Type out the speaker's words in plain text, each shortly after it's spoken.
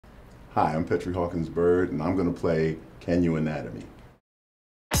Hi, I'm Petri Hawkins Byrd, and I'm going to play Can You Anatomy?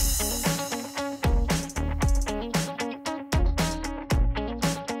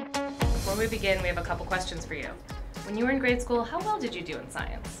 Before we begin, we have a couple questions for you. When you were in grade school, how well did you do in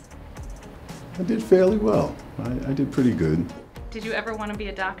science? I did fairly well. I did pretty good. Did you ever want to be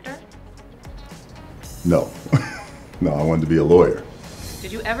a doctor? No. No, I wanted to be a lawyer.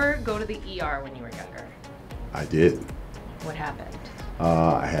 Did you ever go to the ER when you were younger? I did. What happened?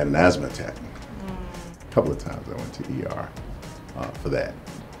 I had an asthma attack. A couple of times I went to ER for that.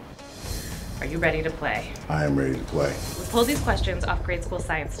 Are you ready to play? I am ready to play. We pulled these questions off grade school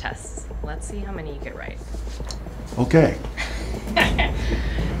science tests. Let's see how many you get right. Okay.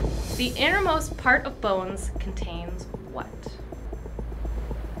 The innermost part of bones contains what?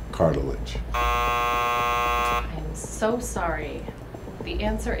 Cartilage. I'm so sorry. The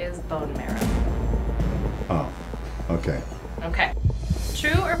answer is bone marrow. Oh, okay. Okay.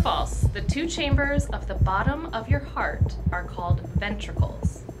 True or false? The two chambers of the bottom of your heart are called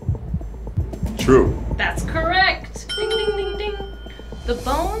ventricles. True. That's correct! Ding, ding, ding, ding. The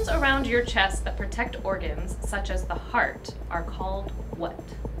bones around your chest that protect organs, such as the heart, are called what?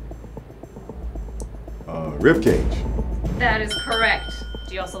 Rib cage. That is correct.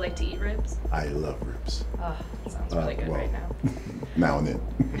 Do you also like to eat ribs? I love ribs. Oh, that sounds really good right now. Now and then.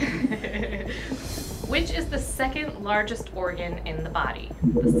 Which is the second largest organ in the body?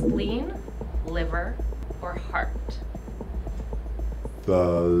 The spleen, liver, or heart?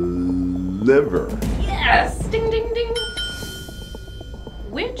 The liver. Yes! Ding, ding, ding!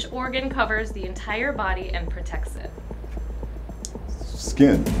 Which organ covers the entire body and protects it?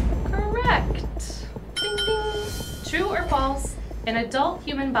 Skin. Correct! Ding, ding! True or false? An adult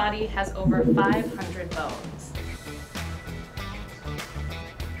human body has over 500 bones.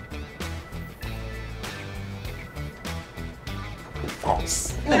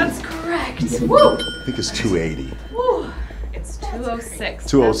 False. That's correct! Woo! I think it's 280. Woo! It's 206.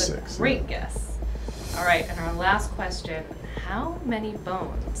 206. That's a great guess. All right, and our last question. How many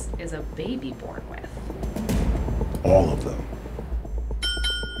bones is a baby born with? All of them.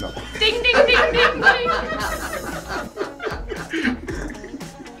 No. Ding, ding, ding, ding, ding!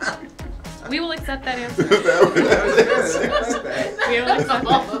 We will accept that answer. We will accept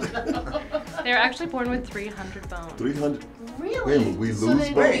all of them. They're actually born with 300 bones. 300. Really? Wait, we lose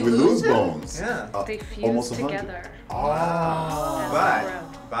bones. We lose bones. Yeah. They fuse almost 100. together. Oh, That's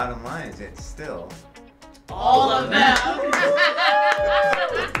but bottom line is it's still all of them.